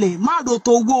fọkànbalẹ̀ má ro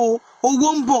tó owó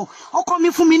ń bọ̀ ọkọ mi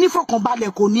fún mi ní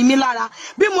fọkànbalẹ̀ kò ní mí lára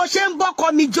bí mo ṣe ń bọ́kọ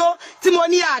mi jó tí mo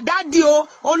ní àdádì o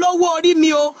olówó orí mi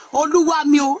o olúwa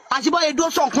mi o àṣìbọ́yé dó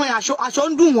sọ̀kan aṣọ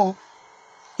ń dùn wọ́n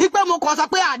ipe mo kàn sọ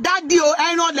pé àdádì o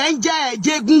ẹran lẹ́ ń jẹ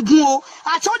ẹ̀jẹ̀ gungun o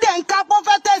àṣọdẹ̀ ń ká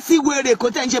pọ́fẹ́tẹ̀sì wèrè kò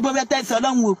tẹ̀ ń ṣe pọ́fẹ́tẹ̀sì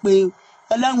ọlọ́run ò pé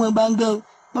ọlọ́run gbàngàn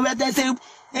pọ́fẹ́tẹ̀sì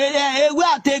ewé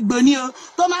àtẹgbò ni o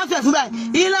tó máa ń fẹ̀ fún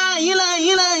báyìí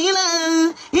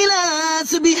ilà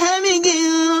to be having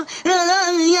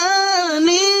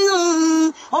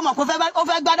ó mọ̀ pé ó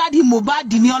fẹ́ gbá dádì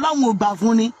Mohbad ni ọlọ́run ò gbà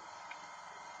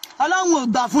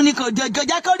fún ni kò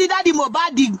jẹ́ kó rí dádì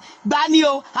Mohbad gbá ni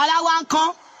o ara wa ń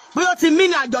kán bí ó ti mí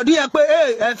ní àjọ̀dún yẹn pé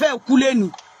ẹ fẹ́ kú lẹ́nu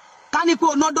ká ní pé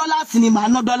o ná dọ́làsì ni màá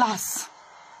ná dọ́làsì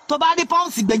tó bá rí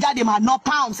pounds gbẹ̀jáde màá ná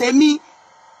pounds èmi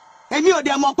ò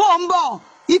dẹ̀ mọ̀ pé ó ń bọ̀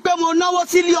ipe mo náwó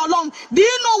sílé ọlọ́run. Do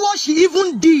you know what she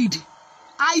even did?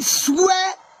 I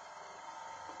swear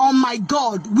on my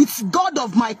God, with God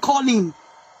of my calling,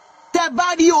 tẹ́ bá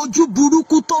rí ojú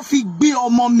burúkú tó fi gbé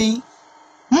ọmọ mi.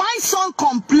 My son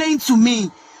complained to me.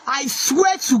 I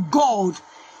swear to God.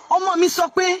 Ọmọ mi sọ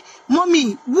pé,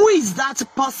 Mommy, who is that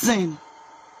person?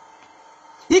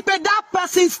 Ipe that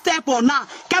person step on her.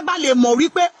 Kẹ́ bá lè mọ̀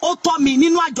wípé ó tọ́ mi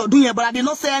nínú àjọ̀dún yẹn, but I did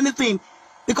not say anything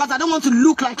because I don't want to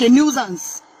look like a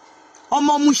nuisance.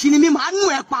 Ọmọ Mushin ni mi máa nù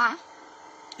ẹ pa.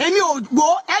 Èmi ò gbọ́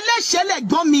ẹlẹ́ṣẹ̀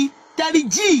lẹ̀gbọ́n mi Terry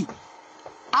G.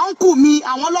 Uncle mi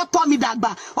àwọn ló tọ́ mi dàgbà.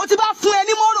 Ó ti bá fún ẹ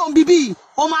ní mọ́rọ̀ bíbí,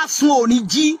 ó máa sun òní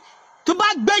jí. Tó bá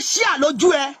gbé ṣíà lójú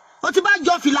ẹ, ó ti bá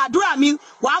jọ fìlàdúrà mi,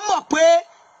 wàá mọ̀ pé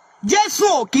Jésù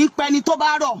ò kí ń pẹni tó bá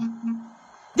rọ̀.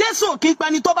 Jésù ò kí ń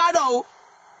pẹni tó bá rọ̀ o.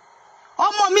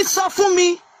 Ọmọ mi sọ fún mi,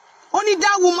 ó ní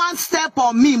that woman step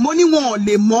on me, mo ní wọn ò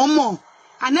lè mọ̀.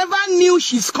 I never knew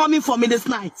she's coming for me this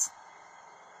night.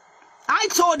 I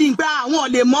told him pé àwọn ò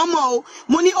lè mọ̀ o.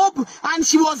 Mo ní open and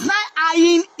she was now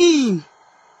eyeing him.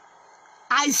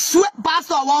 I swear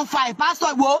pastor 15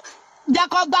 pastor wo jẹ́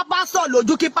kó gbá pastor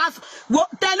lójú kí pastor wo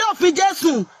tẹ̀lé òfin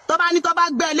Jésù tó bá ní tó bá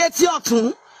gbé létí ọ̀tún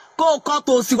kó kọ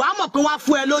tòsì wàá mọ̀ pé wọ́n á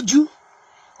fún ẹ lójú.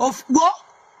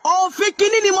 Òfin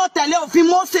kíní ni mo tẹ̀lé òfin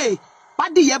Mósè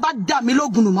bádìyẹ bá dà mí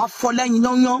lógun nù máa fọ́ lẹ́yìn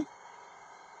yányán.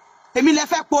 Èmi lè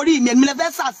fẹ́ porí mi èmi lè fẹ́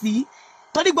sàsí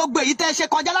torí gbogbo èyí tẹ́ ṣe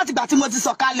kọjá láti ìgbà tí mo ti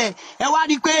sọ̀kalẹ̀ ẹ wá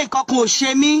rí pé nǹkan kan ò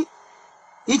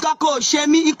ṣe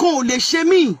mí ikùn ò lè ṣe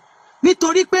mí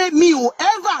nítorí pé mi ò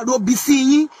ever robi sí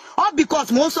yín all because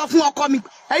mo ń sọ fún ọkọ mi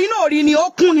ẹ̀yin náà rí ni ó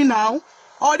kún ni now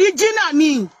original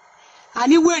ni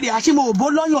àní wèrè àṣìmọ̀ òbó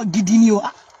lọ́yàn gidi ni o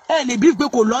ẹ lè bí pé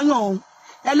kò lọ́yàn o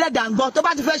ẹlẹ́dàǹgbọ́n tó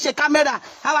bá ti fẹ́ ṣe kámẹ́rà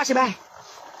á wá ṣe báyìí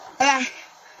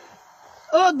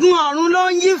ogun ọ̀run ló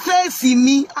ń yí fèsì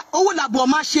mi owó làbọ̀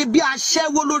máa ṣe bí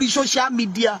aṣẹ́wó lórí social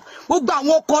media gbogbo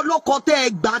àwọn ọkọ lọ́kọ tẹ́ ẹ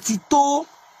gbà ti tó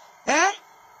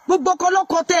gbogbo ọkọ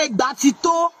lọ́kọ tẹ́ ẹ gbà ti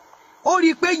tó ó rí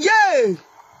i pé yéè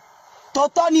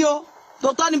tòótọ́ ni o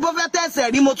tòótọ́ ni Prophetess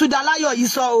rí Motundalayo yìí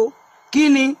sọ o kí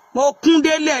ni mo kún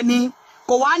délẹ̀ ni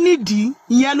kò wá nídìí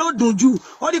ìyẹn ló dùn jù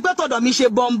ó rí i pé tọ̀dọ̀ mi ṣe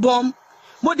bọ́m̀bọ́m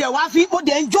mo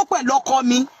dẹ̀ ń jó pẹ̀lú ọkọ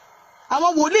mi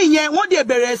àwọn wòlíì yẹn wọ́n dẹ̀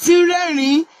bẹ̀rẹ̀ sí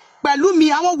rẹ́rìn pẹ̀lú mi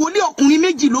àwọn wòlíì ọkùnrin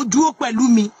méjì ló dúró pẹ̀lú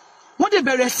mi wọ́n dẹ̀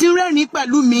bẹ̀rẹ̀ sí rẹ́rìn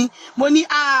pẹ̀lú mi mo ní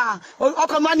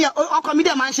ọkọ mi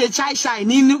dẹ̀ máa ń ṣe ṣáìṣáì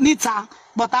níta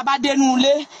bọ̀tà bá dénú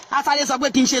ilé asáré sọ pé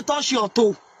kí n ṣe tọ́ṣì ọ̀tọ̀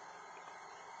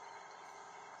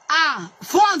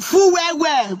fún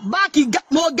wẹ́wẹ́ báàkì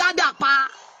mo gádà pa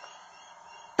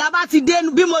tàbá ti dé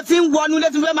bí mo ti ń wọnú ilé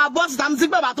tí mo fẹ́ máa bọ́ síta mi sí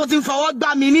bàbá tó ti ń fọwọ́ gbá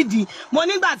mi nídìí mo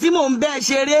nígbà tí mò ń bẹ́ẹ̀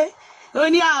ṣeré ó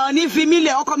ní àwọn ní fi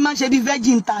mílẹ̀ ọkọ mi máa ń ṣe bí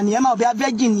virgin ta ni ẹ máa bí a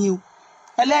virgin ni o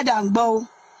ẹlẹ́dàá ń gbọ́ o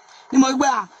ni mo gbé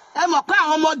ẹ mọ̀ pé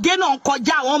àwọn ọmọge náà ń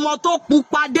kọjá àwọn ọmọ tó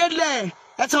pupa délẹ̀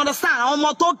ẹ ti understand àwọn ọmọ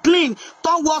tó clean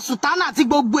tó wọ sùtánà àti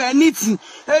gbogbo ẹ̀ nítì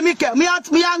èmi kẹ̀ mi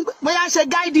yá ṣe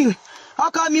guiding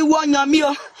ọkọ mi wo ọyàn mi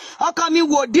o ọkọ mi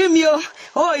wò dí mi o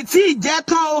ò tí ì jẹ́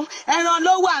tán o ẹran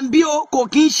ló wà ń bí o kò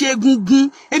kí ń ṣe gungun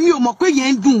èmi ò mọ̀ pé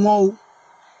yẹn ń dùn wọn o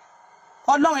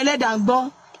ọlọ́run ẹlẹ́dàá ń gbọ́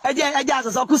ẹjẹ́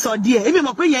àsọ̀sọ́kùsọ díẹ̀ èmi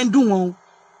mọ̀ pé yẹn ń dùn wọn o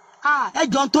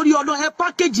ẹjọ́ nítorí ọlọ́run ẹ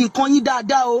pákéjì nǹkan yín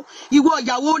dáadáa o ìwọ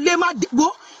ìyàwó lé má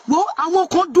wo àwọn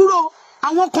kan dúró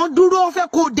àwọn kan dúró fẹ́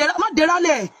kó dẹra má dẹra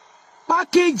lẹ̀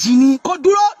pákéjì ni kó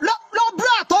dúró lọ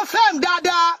bra tó fẹ́m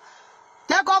dáadáa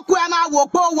tẹ́kọ̀ kú ẹ máa wò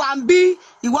pé ó wà ń bí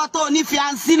ìwọ tó ní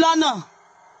fiancé lọ́nà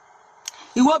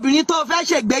ìwọ obìnrin tó fẹ́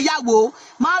ṣègbéyàwó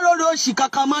má róró òṣì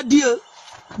kankan mọ́ dí o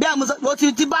bẹ́ẹ̀ mo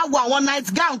ti bá wo àwọn night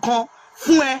gown kan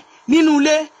fún ẹ nínú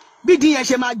ilé bí ìdí yẹn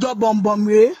ṣe máa jọ bọ̀m̀bọ̀m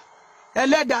rèé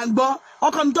ẹlẹ́dàá ń gbọ́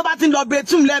ọkọ mi tó bá ti ń lọ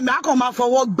bedroom lẹ́mìí á kàn máa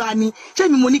fọwọ́ gbà ni ṣé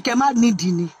mi mo ní kẹ́ má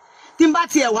nídìí ni tí n bá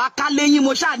tiẹ̀ wá ká léyìn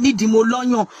mo ṣáà nídìí mo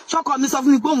lọ́yàn ṣọ́kọ mi sọ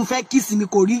fún mi pé òun fẹ́ kíìsì mi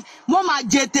kò rí mo máa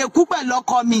jètè kú pẹ̀lú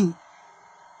ọkọ mi.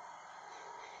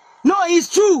 No, it's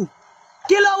true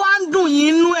kí ló wá ń dùn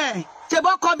yín inú ẹ̀ ṣe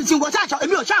bọ́ ọkọ mi tí wọ́n ṣàṣọ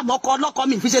èmi ò ṣàmọ́kọ ọlọ́kọ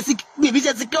mi fi ṣe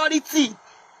security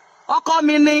ọkọ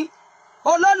mi ni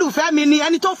olólùfẹ́ mi ni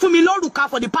ẹni tó fún mi lórùka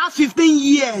for the past 15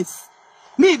 years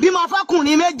mi ìbímọ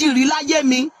fọkùnrin méjì rí láyé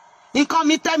mi nǹkan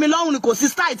mi tẹ́ mi lọ́rùn ni kò sí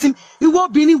style tí ìwọ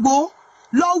obìnrin wo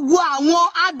lọ wo àwọn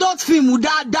adult film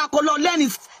dáadáa kó lọ lẹ́ni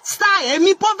style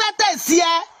èmi prophetess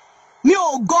ẹ mi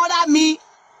ò gọ́ra mi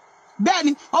bẹ́ẹ̀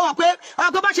ni ó wà pé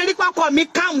bá ṣe rí pápọ̀ mi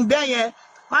káàmù bẹ́ẹ̀ yẹn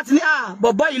wọ́n ti ní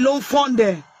bọ̀bọ́ yìí ló ń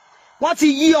fọ́ǹdẹ̀ wọ́n ti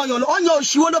yí ọyàn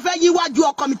òṣìwò ló fẹ́ yíwájú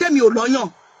ọkọ mi tẹ́mi ò lọ́yàn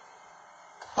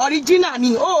original ni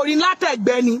ó rí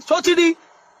látẹ̀gbẹ́ ni tó ti rí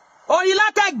orí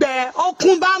látẹ̀gbẹ́ ó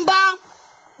kún bámbá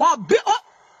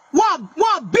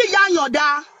wọ́n bí yáyànda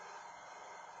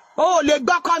ó lè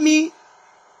gbọ́kọ́ mi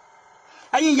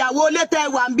ẹ̀yin ìyàwó létẹ̀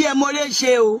wà ń bí ẹ mọ́rẹ́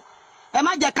ṣe o ẹ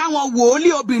má jẹ́ káwọn wòólì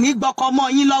obìnrin gbọ́kọ́ mọ́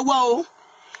yín lọ́wọ́ o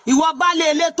ìwọ baálé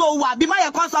ilé tó wà bí má yẹ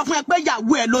kó sọ fún ẹ pé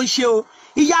ìyàwó ẹ ló ń ṣe o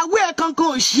ìyàwó ẹ kankan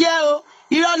ò ṣe é o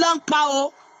irọ́ ló ń pa o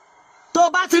tó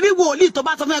bá ti rí wòlíì tó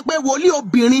bá sọ fún ẹ pé wòlíì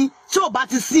obìnrin tí ò bá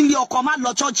ti sí ilé ọkọ má lọ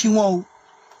ṣọ́ọ̀ṣì wọn o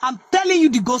I'm telling you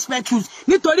the gospel truth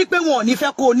nítorí pé wọn ò ní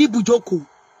fẹ́ kó o ní ibùjókòó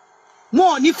wọn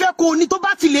ò ní fẹ́ kó o ní tó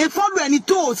bá ti lè fọ́lù ẹni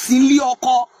tó ò sí ilé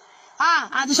ọkọ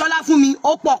àti Ṣọlá fún mi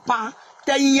ó pọ̀ pa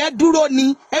tẹ̀yìn yẹn dúró ni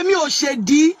èmi ò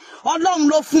ṣèdí Ọlọ́run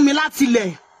ló fún mi láti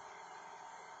lẹ̀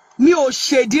mi ò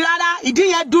ṣèdí rárá ìdí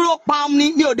yẹn dúró pa ni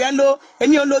mi ò dẹ́ lo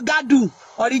èmi ò lo gádù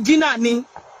original ni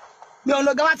mi ò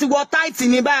lo gádù ti wọ táìtì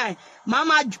ní báyìí màá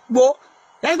máa gbó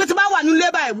lẹ́yìn pé tí bá wà nílé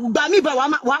báyìí gbà mí bá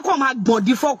wàá kàn máa gbọ̀n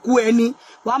dí fọ́kù ẹni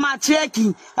wàá máa tírẹ́kì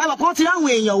ẹ̀wọ̀n kan ti ráwọn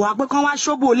èèyàn wá pé kán wá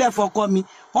ṣóbò lẹ́fọ̀ọ́kọ mi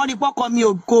wọ́n ní pọ́kọ mi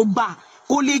kò gbà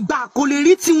kò lè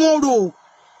rí tí wọ́n rò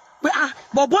pé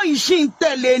bọ̀bọ́ yìí ṣì ń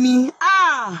tẹ̀lé ni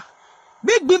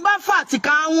bí gbin bá fà tí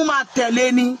káwọn máa tẹ̀lé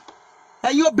ni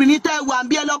ẹ̀yin obìnrin tẹ́ wà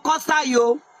bí ẹ lọ kọ́ sáyò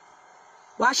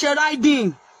wàá ṣe riding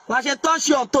wàá ṣe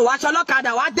tọ́ṣì ọ̀tọ̀ wàá ṣe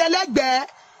ọlọ́kadà wàá tẹ́lẹ́gbẹ̀ẹ́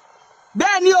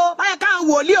bẹ́ẹ̀ ni o báyẹ̀ káwọn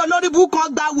wòlíì olóríbù kan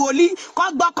gba wòlíì kan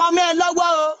gbọ́kọ mẹ́ ẹ lọ́wọ́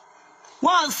o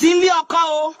wọ́n sì ń lé ọkọ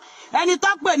o ẹni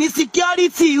tó pè ní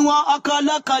security wọn ọkọ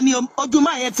ọlọ́kọ ni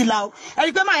ojúmọ́ yẹn ti là o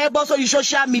ẹni pé máa yẹn bọ́ sórí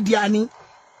social media ni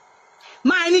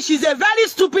máa ní she's a very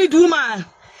stupid woman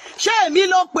ṣé èmi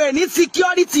ló pè ní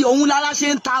security òun lára ṣe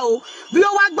ń ta o bí ó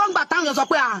wá gbọ́ngbà táwọn èèyàn sọ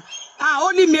pé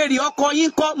ó ní Mary ọkọ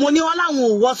yín kọ́ mo ní wọn láwọn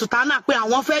ò wọ sùtánà pé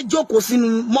àwọn fẹ́ jókòó sínú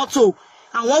mọ́tò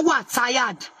àwọn wà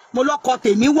tired mo lọ́kọ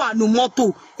tèmi wà nù mọ́tò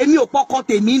èmi ò pọ́kọ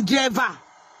tèmi driver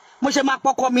mo ṣe máa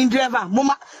pọ́kọ mi driver mo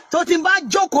máa tó ti bá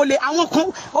jókòó lé àwọn kan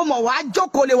ó mọ̀ wá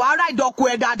jókòó lé wàá ráìdì ọkọ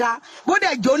ẹ̀ dáadáa bó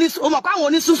dẹ̀ jẹ́ ó mọ̀ pé àwọn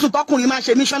onísùsùn tọkùnrin máa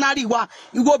ṣe missionary wa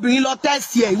ìwọ obìnrin lọ test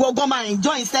ẹ̀ ìwọ gan máa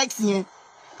enjoy sex yẹn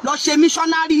lọ ṣe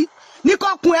missionary ní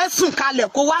kọ́kùn ẹ̀ sùn kalẹ̀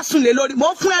kó wá sùn lé lórí mo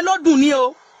fún ẹ lódùn ní o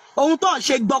ohun tó ń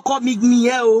ṣe gbọ́kọ mi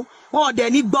nìyẹn o wọn ò dẹ̀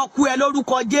ní gbọ́kú ẹ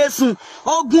lórúkọ Jésù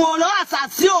ogun ọ̀rọ̀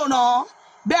àṣàsí ọ̀ràn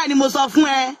bẹ́ẹ̀ ni mo sọ fún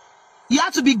ẹ you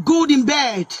have to be good in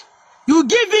bed you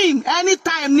give him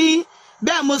anytime ni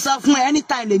bẹ́ẹ̀ mo sọ fún ẹ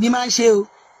anytime lèmi máa ń ṣe o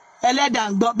ẹlẹ́dàá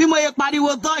ń gbọ́ bí mo yẹ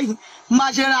pariwo tọ́ yìí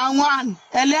máa ṣe ra one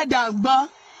ẹlẹ́dàá ń gbọ́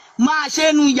máa ṣe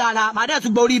nu yàrá màá dẹ̀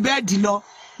tún gborí bẹ́ẹ̀dì lọ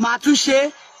màá tún ṣe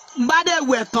bá dẹ̀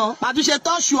wẹ̀ tán màá tún ṣe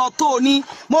tọ́ṣù ọ̀tọ̀ ni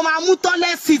mo máa mú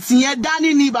tọ́lẹ̀ síìtì yẹn dání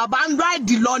ni bàbá ń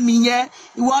ráìdì lọ nìyẹn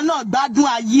ìwọ náà gbádùn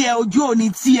ayé ẹ ojú òní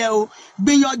tí ẹ o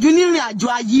gbìyànjú nírìn àjò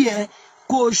ayé ẹ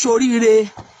kó o ṣoríire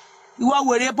ìwọ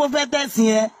wèrè prophetess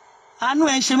yẹn àánú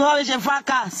ẹ ṣe mọ́ ṣe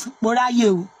fracas mo ráyè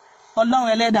o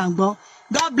Ọlọ́run ẹlẹ́dàá ń gbọ́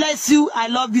God bless you I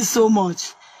love you so much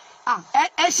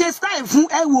ẹ ṣe style fún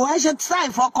ẹ wò ẹ ṣe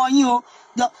style fọkọ yín o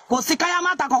kò sí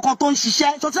káyámátà kankan tó ń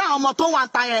ṣiṣẹ́ tó tí àwọn ọmọ tó wà ń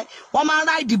ta yẹn wọ́n máa ń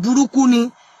ráìdì burúkú ni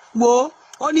wò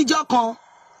ó níjọ́ kan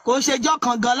kò ń ṣejọ́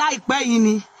kan gan láìpẹ́ yìí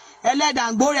ni ẹlẹ́dàá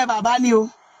ń gbó rẹ bàbá ni o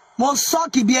mo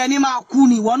sọ́ọ̀kì bí ẹni máa kú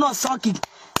ni ìwọ náà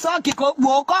sọ́ọ̀kì kò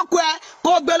wò ó kọ́kọ́ ẹ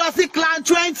kó gbé lọ sí clan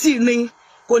 20 ni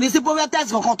kò ní sí prophetess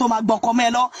kankan tó máa gbọ́kọ mẹ́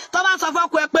lọ tó bá sọ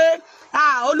fọ́kọ ẹ pé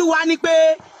olúwa ní pé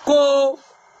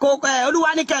olúwa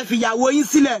ní kẹ́ fìyàwó yín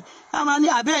sílẹ̀ a máa ní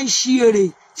àbẹ́ ń ṣí èrè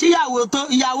tí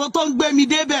ìyàwó tó ń gbé mi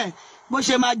débẹ̀ bó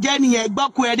ṣe máa jẹ́ nìyẹn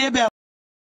gbọ́kú ẹ débẹ̀.